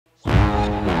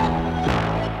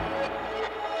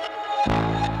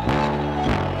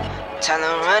Tell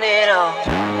them run it up.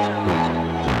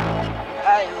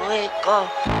 I wake up.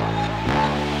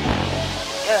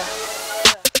 Yeah.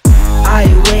 I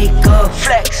wake up,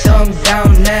 flex, thumb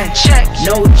down now. Check,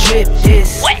 no drip,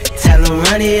 this wet. Tell them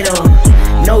run it up.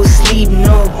 No sleep,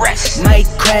 no rest. Might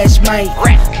crash, might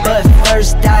wreck, but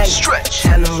first I stretch.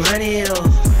 Tell them run it up.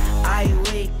 I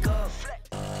wake up, flex.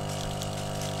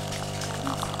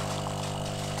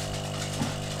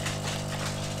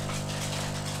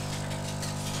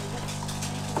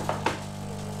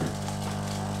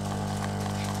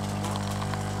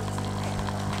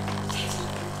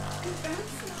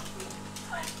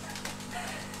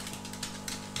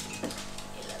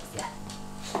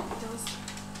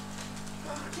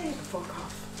 Fuck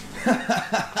off.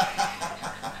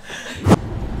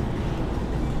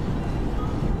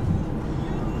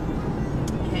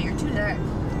 Yeah, you're too dark.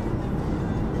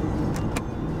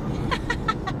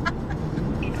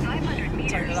 In 500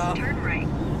 meters, Turn it off. turn right.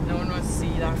 No one wants to see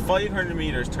that. 500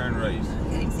 meters, turn right.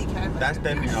 Can you see card? That's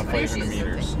definitely not 500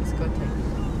 meters. It's a good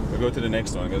thing. We'll go to the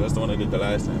next one because that's the one I did the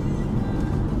last time.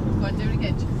 Go on, do it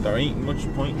again. There ain't much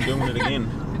point in doing it again.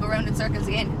 We go round in circles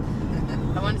again.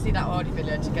 I want to see that Audi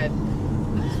village again.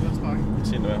 Once more.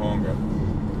 It's in the way home, girl.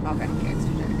 Okay, okay, it's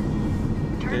too dark.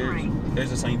 Turn right.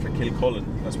 There's a sign for Kilcullen.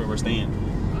 That's where we're staying.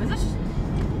 Oh, is it?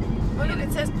 Oh, look,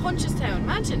 it says Punchestown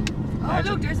Mansion. Oh,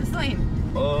 Mansion. look, there's a sign.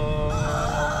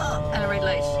 And a red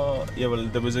light. Yeah, well,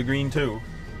 there was a green too.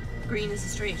 Green is the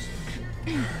street.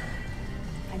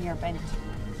 And you're bent.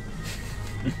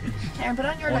 Karen, put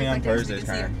on your Only light on like this. Thursdays,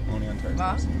 Karen. Only on Thursdays.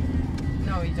 What?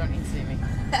 No, you don't need to see me.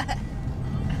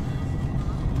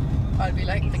 I'll be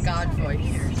like the God voice.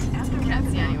 You can't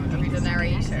see anyone. I'll be the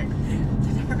narrator. The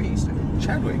narrator.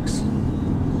 Chadwick's.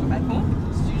 Go back home.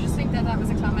 Did you just think that that was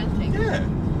a Clonmel thing? Yeah.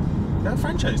 That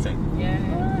franchise thing. Yeah.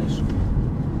 Alright.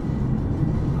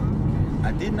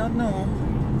 I did not know.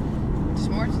 There's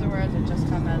more to the world than just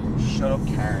Clonmel. Shut up,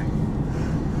 Karen.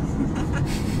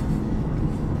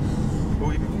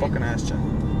 Who even fucking asked you?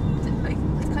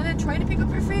 It's kind of trying to pick up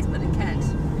your face, but it can't.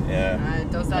 Yeah. It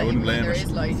does that I wouldn't even when blame there it.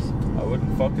 is light. I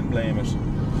wouldn't fucking blame it.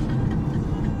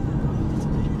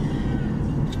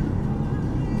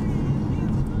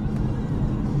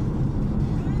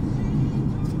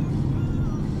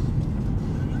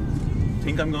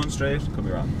 Think I'm going straight? Could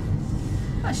be wrong.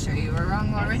 I'm sure you were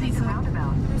wrong already. Exit the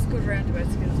roundabout. There's good roundabout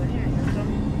skills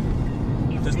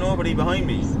anyway. There's nobody behind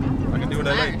me. I can do what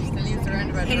I like. Still use the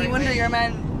roundabout. Any wonder your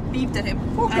man beeped at him.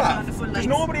 Fuck And off. on the full There's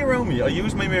lights. nobody around me. I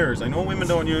use my mirrors. I know women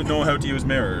don't know how to use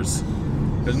mirrors.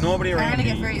 There's nobody around I'm me.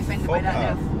 gonna get very offended Fuck by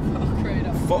that off. now. Fuck right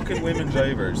up. Fucking women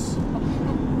drivers.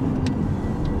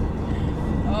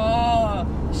 Oh.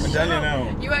 I'm telling you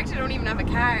now. You actually don't even have a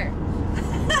car.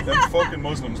 Them fucking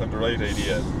Muslims have the right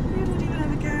idea. You don't even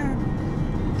have a car.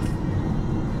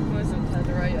 Muslims had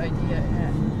the right idea,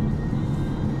 yeah.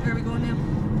 Where are we going now?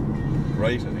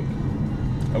 Right, I think.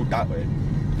 Out that way.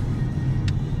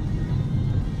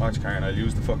 Watch, Karen, I'll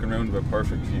use the fucking roundabout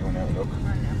perfect for you now. Look.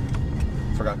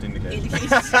 Forgot to indicate. Indication.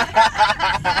 There,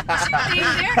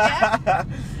 yeah.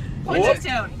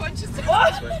 Punchestown. Punchestown.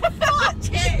 What?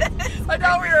 I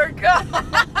thought we were gone.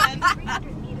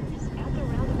 300 meters at the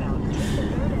roundabout. Take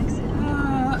the third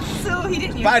exit. So he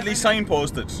didn't use Badly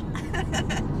signposted.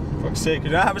 Fuck's sake,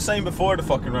 could I have a sign before the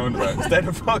fucking roundabout instead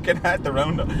of fucking at the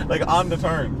roundabout? Like on the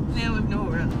turn. Now we've no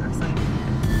our sign.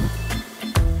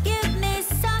 Give me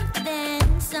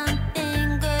something,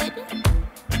 something good.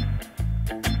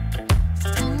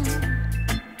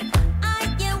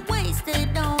 I get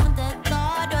wasted on the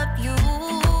thought of you.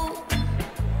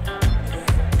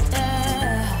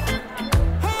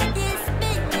 Head is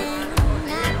spinning,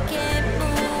 I can't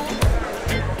move.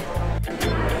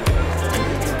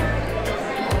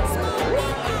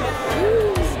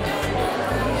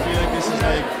 I feel like this is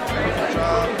like ticket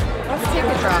drop. What's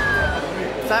ticket drop?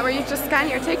 Is that where you just scan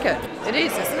your ticket? It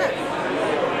is, isn't it?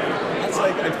 That's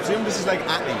like, I presume this is like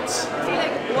athletes.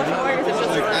 What order is This it is just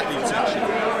like athletes section.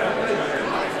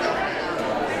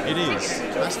 It is.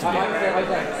 It has to be.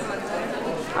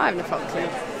 I have no fucking clue.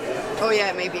 Oh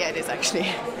yeah, maybe it is actually.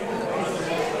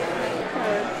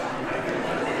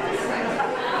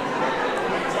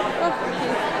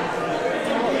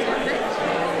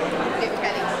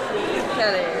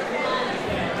 Kelly.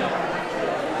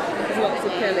 There's lots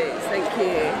of Kellys, thank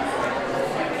you.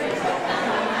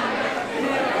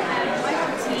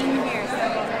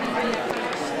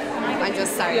 I'm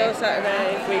just sorry. Your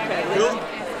Saturday weekend. Cool.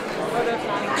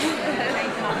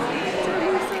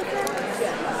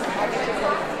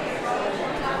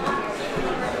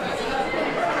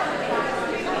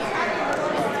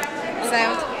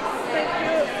 Sound.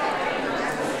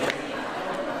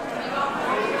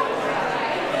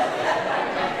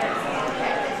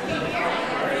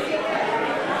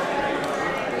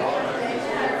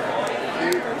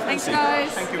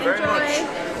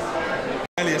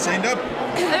 Jelly, you signed up?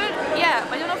 Yeah,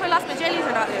 I don't know if I lost my jellies or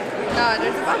not. No,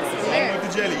 there's a box there. With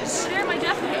the jellies. They're my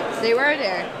jackets. They were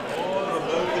there.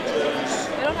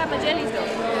 I don't have my jellies though.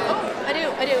 Oh, I do.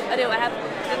 I have.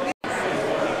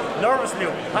 Nervous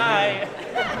new. Hi.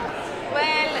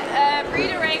 Well,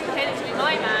 Breeder Ray pretended to be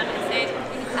my man and said,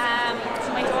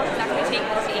 my daughter's actually taking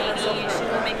us to A&E, she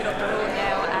will make it up the road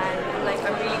now, and like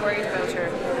I'm really worried about her.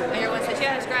 And everyone said,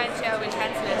 yeah, it's grand, yeah, we'll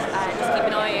cancel it, and just keep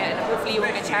an eye on it, and hopefully you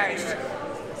won't get charged.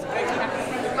 I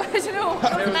don't know.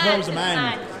 That was a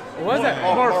man. What was that?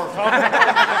 Oh,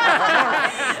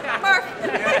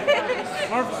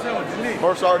 Murph.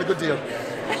 Murph's already a good deal.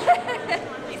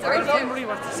 He's I already don't there. really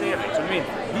want to say it, do you know what I mean?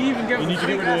 He even gave You need to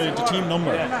give her the team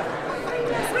number.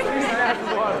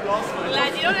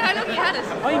 Lad, you don't know how long you had it.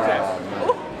 Pint glass.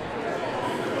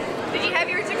 Did you have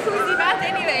your jacuzzi bath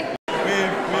anyway?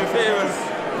 We're famous.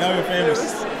 Now we're famous.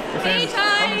 We're famous.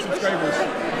 Playtime! Subscribers.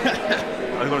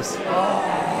 I'm gonna.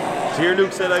 So here,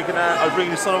 Luke said I'll bring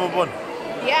you son of a bun.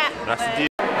 Yeah. That's the deal.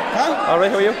 Huh? All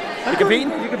right, how are you? You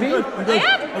competing? You competing? I'm good. I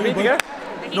am. Competing together?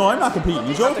 No, I'm not competing.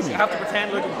 You're joking me. You have to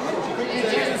pretend like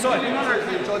inside.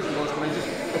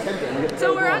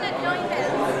 So we're on at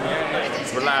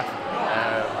 9:10. We're laughing.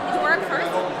 To work first.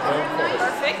 Or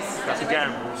fix. That's a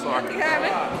game. Sorry.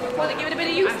 Want to give it a bit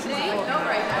of use today? No,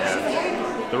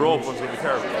 right. The rope one's gonna be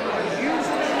terrible.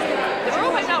 The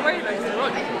rope I'm not worried about is the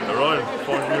run. The run.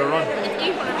 Fun for me to run. It's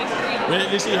 800 meters.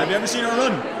 Wait, Lucy, have you ever seen her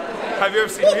run? Have you ever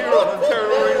seen me run? I'm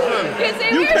terrible as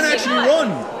well. You can actually run.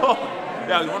 Oh,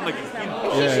 yeah, I run like a kid.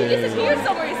 If she disappeared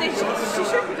somewhere, you say she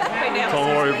should be back by now.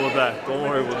 Don't worry about that. Don't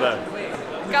worry about that.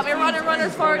 Got me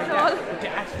runners for it all.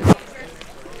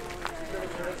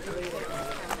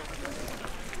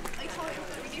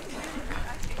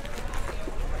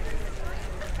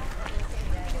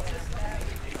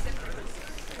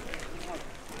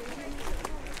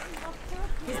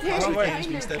 CrossFit Games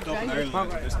being stepped up in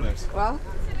Ireland with this place. Well,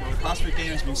 CrossFit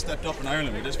Games being stepped up in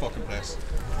Ireland with this fucking place.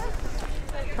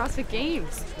 CrossFit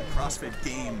Games. CrossFit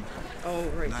Game Oh,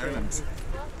 right. in Ireland.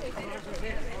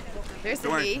 There's the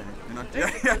Don't hay. worry.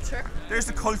 Yeah. There's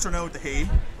the culture now with the hay.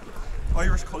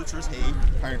 Irish culture is hay,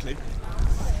 apparently.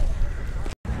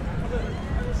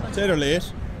 Say they're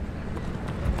late.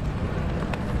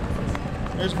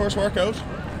 Here's the first workout.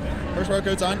 First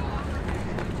workout's on.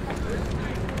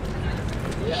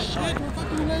 Shit, we're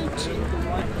fucking late.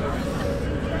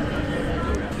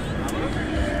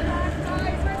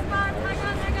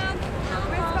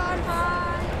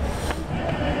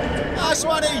 Ah,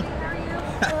 Swanee!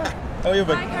 How are you,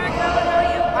 bud?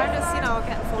 I'm just,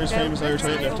 getting full. Here's famous Irish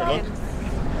weightlifter, look.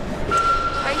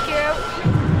 Thank you.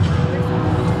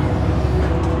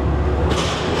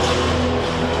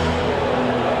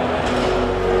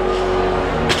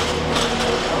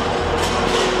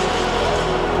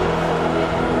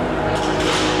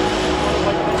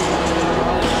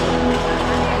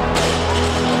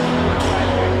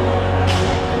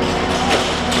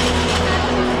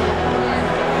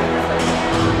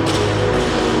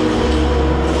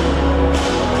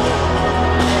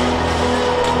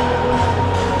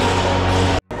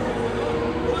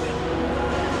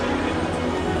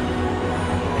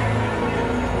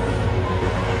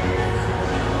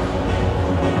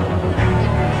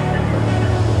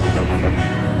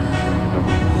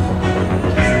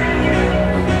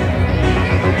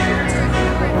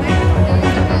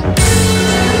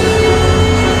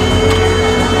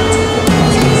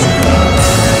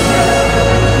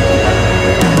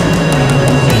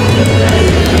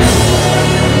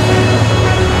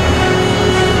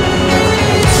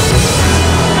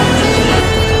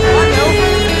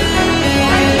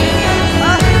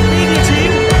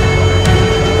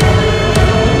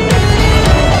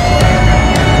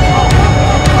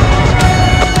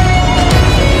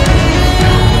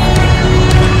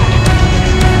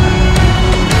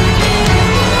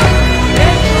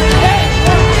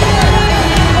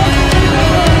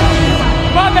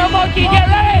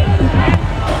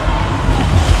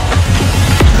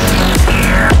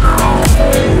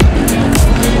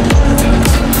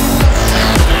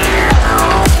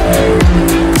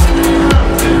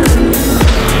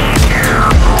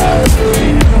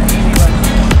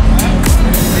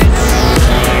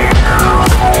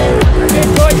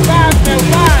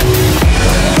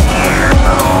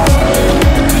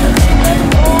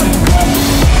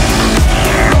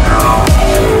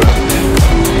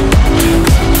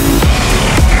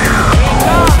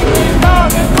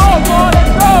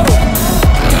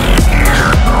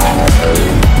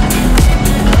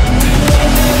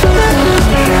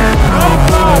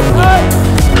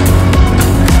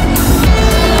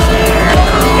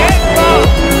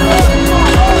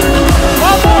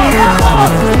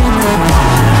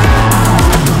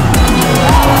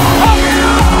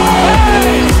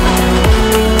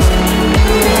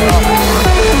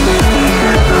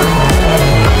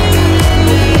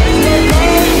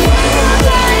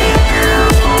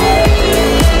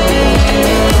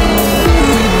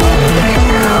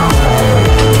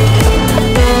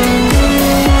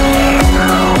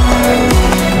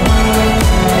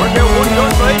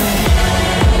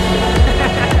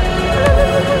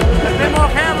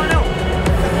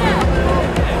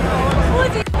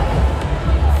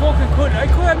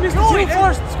 I missed the two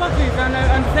first squat cleans and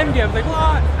the 70. I was like,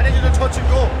 what? And then you did touch and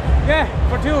go. Yeah,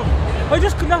 for two. I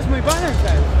just lost my balance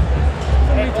then.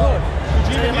 Somebody told.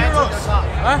 Did you even hear us?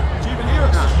 Huh? Did you even hear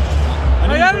us?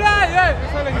 Oh, yeah.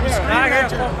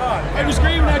 I was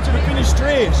screaming at you to finish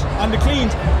straight on the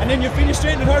cleans, and then you finished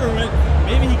straight in the third one.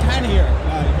 Maybe he can hear.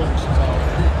 Nah, he couldn't.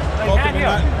 So,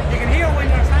 You can hear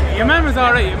when you're standing. Your man was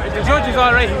alright. The judge is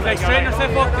alright. He was like, straighten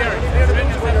yourself up there.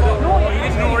 No, he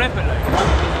didn't know rip it.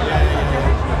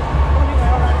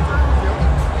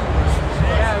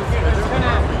 Yeah, I was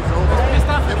pissed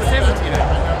off at the 70.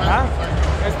 Huh?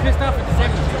 I was pissed off at the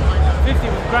 70. 50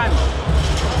 was grand.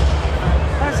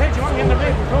 I said, you want me in the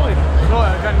break? No,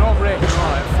 I got no break. No,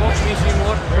 I fucked me, she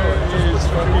more.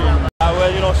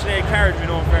 Well, you know, Sinead carried me,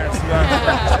 in fairness.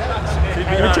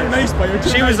 You're too nice, but you're too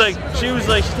she nice. was like, she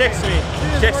texted me,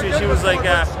 she was like,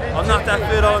 I'm not that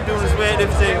fit, all I'm doing is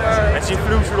weightlifting, and she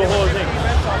flew through the whole thing.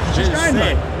 She's grand,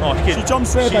 man. Oh, she jumped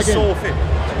straight back in. She's so fit.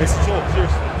 It's a joke,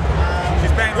 seriously.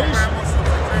 She's banging on her muscles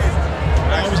like crazy.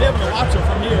 I was able to watch her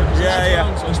from here.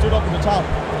 Yeah. So I stood up at the top.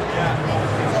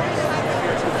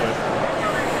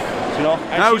 You know?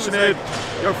 Now, Sinead,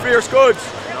 you're fierce good.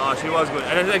 No, she was good.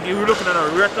 And it's like, you were looking at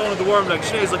her, we were down at the worm, like,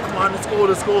 Sinead's like, come on, let's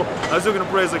go. I was looking at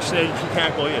Bryce like, Sinead, you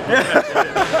can't go yet.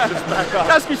 Just back off.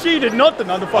 That's because she did nothing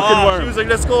on the fucking worm. She was like,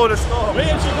 let's go. Wait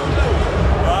till she comes out.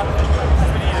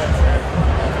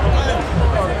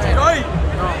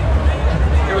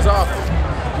 It was off.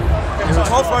 It's a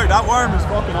tough fight. That worm is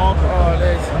fucking awkward. Oh,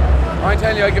 Liz. I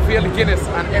tell you, I can feel the Guinness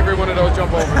and every one of those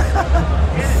jump overs.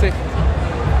 Sick.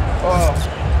 Oh.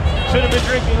 Should have been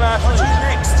drinking last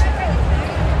night. Next.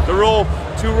 The rope,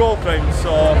 2 rope climbs.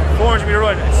 So 400 meter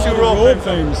run. It's 2 rope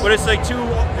climbs. But it's like it's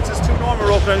just 2 normal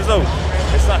rope climbs though.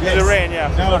 It's not in the rain,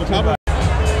 yeah. Now the top.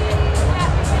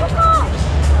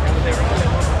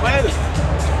 Well,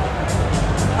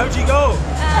 how'd you go?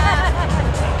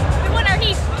 We won our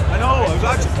heat. I know. I was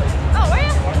actually. Oh, were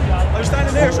you? I was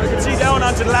standing there so I could see down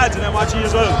onto the lads and then watch you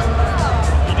as well.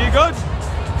 You did good.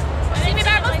 See me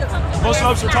bar muscle. Muscle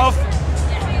ups were tough. I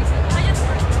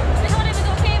thought it was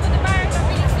okay, but the bars are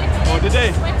really slippery. Oh, did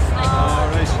they? Oh,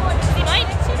 right. See mine?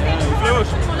 Yeah, you flew it.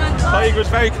 Tig was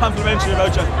very complimentary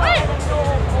about you.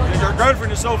 Your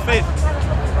girlfriend is so fit.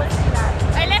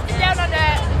 I left it down on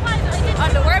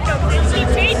the worm though. They keep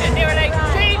changing. They were like,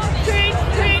 change.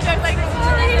 I was like,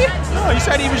 No, he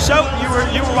said he was shouting.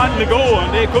 You were wanting to go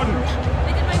and they couldn't.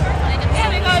 yeah,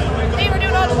 because they were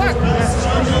doing all the work.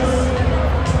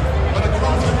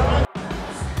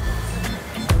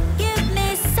 Give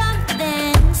me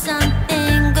something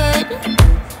good.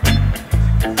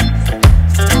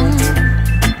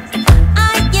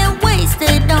 I get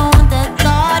wasted on the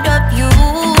thought of you.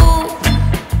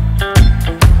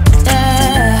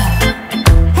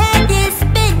 Head is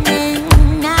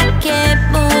spinning, I can't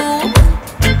move.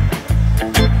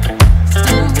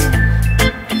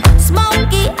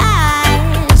 Smoky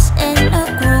eyes in a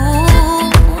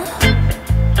groove.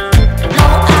 No,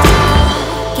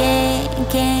 I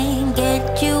can't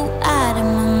get you out of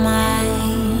my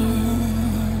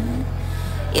mind.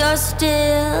 You're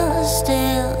still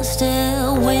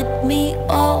with me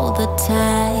all the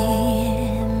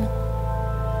time.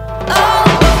 Oh,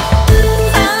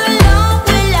 how long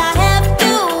will I have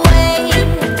to wait?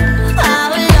 How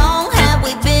long have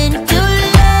we been too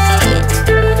late?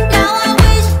 Now I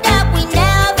wish that we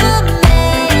never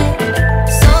met,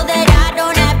 so that I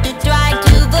don't have to try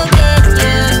to forget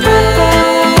you.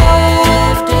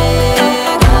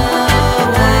 Drifting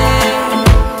away,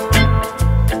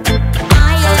 I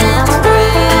am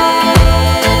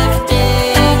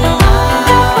drifting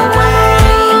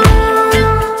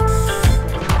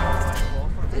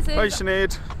away. This Hi is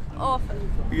Sinead. awful.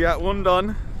 You got one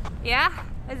done. Yeah,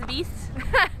 as a beast.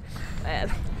 Well,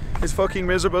 It's fucking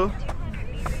miserable.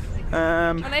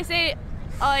 when I say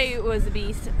I was a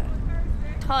beast,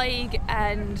 Tig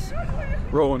and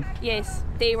Rowan. yes,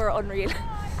 they were unreal.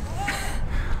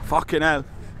 Fucking hell.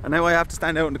 And now I have to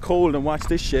stand out in the cold and watch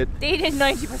this shit. They did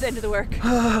 90% of the work.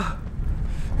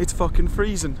 It's fucking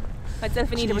freezing.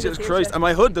 Myself and Ida were Jesus just Christ. And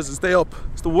my hood doesn't stay up.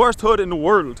 It's the worst hood in the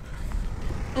world.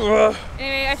 Ugh.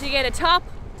 Anyway, I have to get a top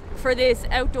for this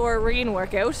outdoor rain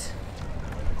workout.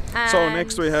 So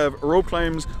next we have rope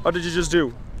climbs. What did you just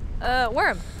do?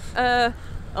 Worm.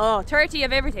 30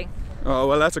 of everything. Oh,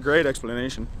 well, that's a great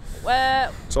explanation.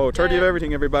 Well, So 30 of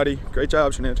everything, everybody. Great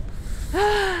job, Sinead.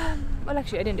 well,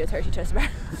 actually, I didn't do a 30 chest bar.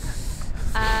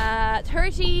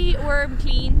 30 worm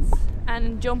cleans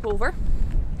and jump over.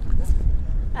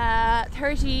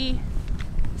 30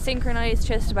 synchronized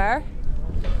chest bar.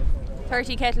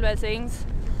 30 kettlebell swings.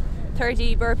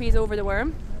 30 burpees over the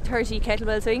worm. 30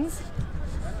 kettlebell swings.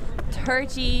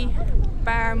 30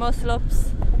 bar muscle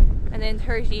ups, and then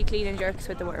 30 clean and jerks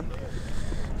with the worm.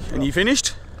 And you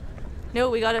finished?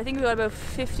 No, I think we got about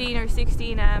 15 or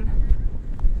 16 Well,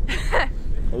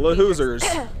 the hoosers.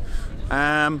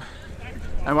 And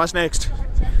what's next?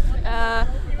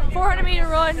 400 meter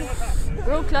run,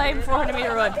 rope climb, 400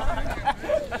 meter run.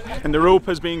 And the rope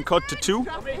has been cut to 2?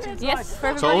 Yes, for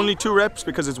everybody. So only 2 reps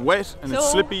because it's wet and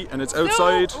it's slippy and it's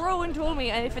outside. So Rowan told me,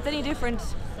 and if it's any different,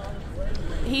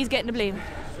 he's getting the blame.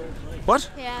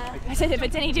 What? Yeah. I said if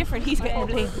it's any different, he's getting the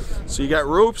blame. So you got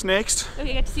ropes next. Okay,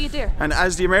 you get to see it there. And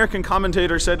as the American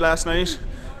commentator said last night,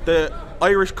 the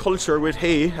Irish culture with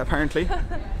hay, apparently.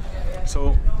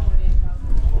 So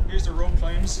here's the rope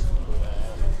climbs.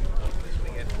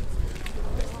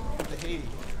 The hay.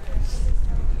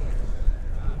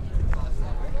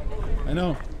 I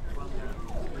know.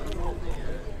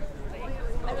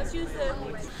 I must use the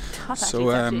top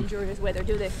So, actually during this weather,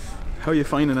 do they? How are you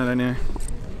finding it in here?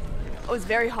 Oh, it's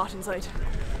very hot inside.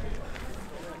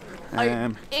 I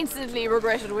instantly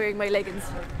regretted wearing my leggings.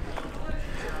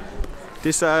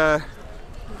 This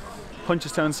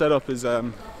Punchestown setup is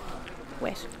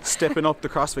Wet. stepping up the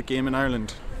CrossFit game in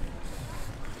Ireland.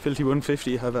 Filthy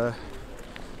 150 have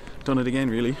done it again,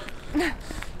 really.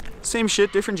 Same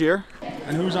shit, different year.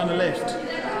 And who's on the left?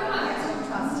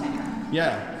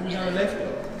 Yeah, who's on the left?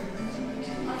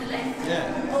 On the left?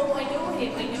 Yeah. Oh, I know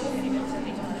him.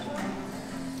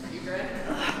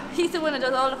 He's the one that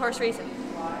does all the horse racing.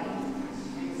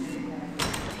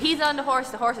 He's on the horse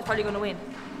is probably going to win.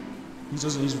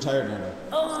 He's retired now.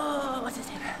 Oh, what's his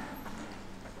name?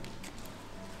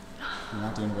 You're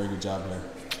not doing a very good job here.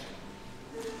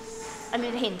 I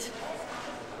need a hint.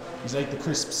 He's like the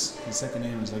Crisps. His second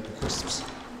name is like the Crisps.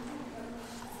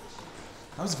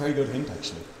 That was a very good hint,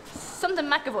 actually. Something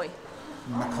McAvoy.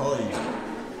 McCoy.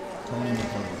 Tony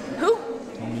McCoy. Who?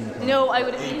 Tony McCoy. No, I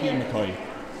would have been AP here. McCoy.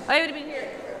 I would have been here.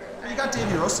 You got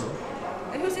Davy Russell.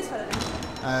 And who's this fella?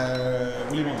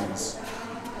 William Owens.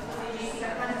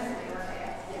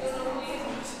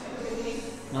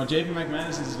 No, JP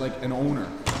McManus is like an owner.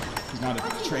 He's not a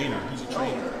trainer. He's a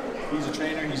trainer. He's a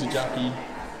trainer. He's a jockey.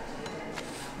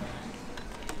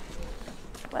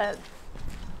 Well.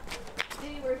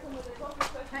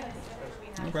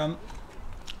 No problem.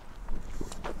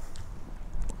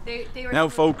 They were Now,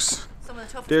 folks, some of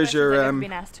the toughest there's questions your I've ever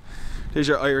been asked. there's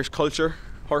your Irish culture,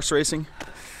 horse racing.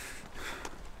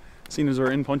 Seeing as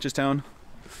we're in Punchestown,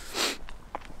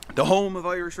 the home of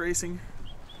Irish racing.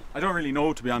 I don't really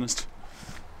know, to be honest,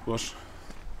 but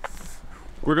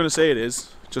we're gonna say it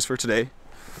is, just for today.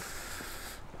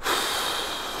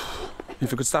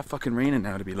 If it could stop fucking raining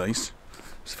now, it'd be nice.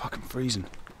 It's fucking freezing.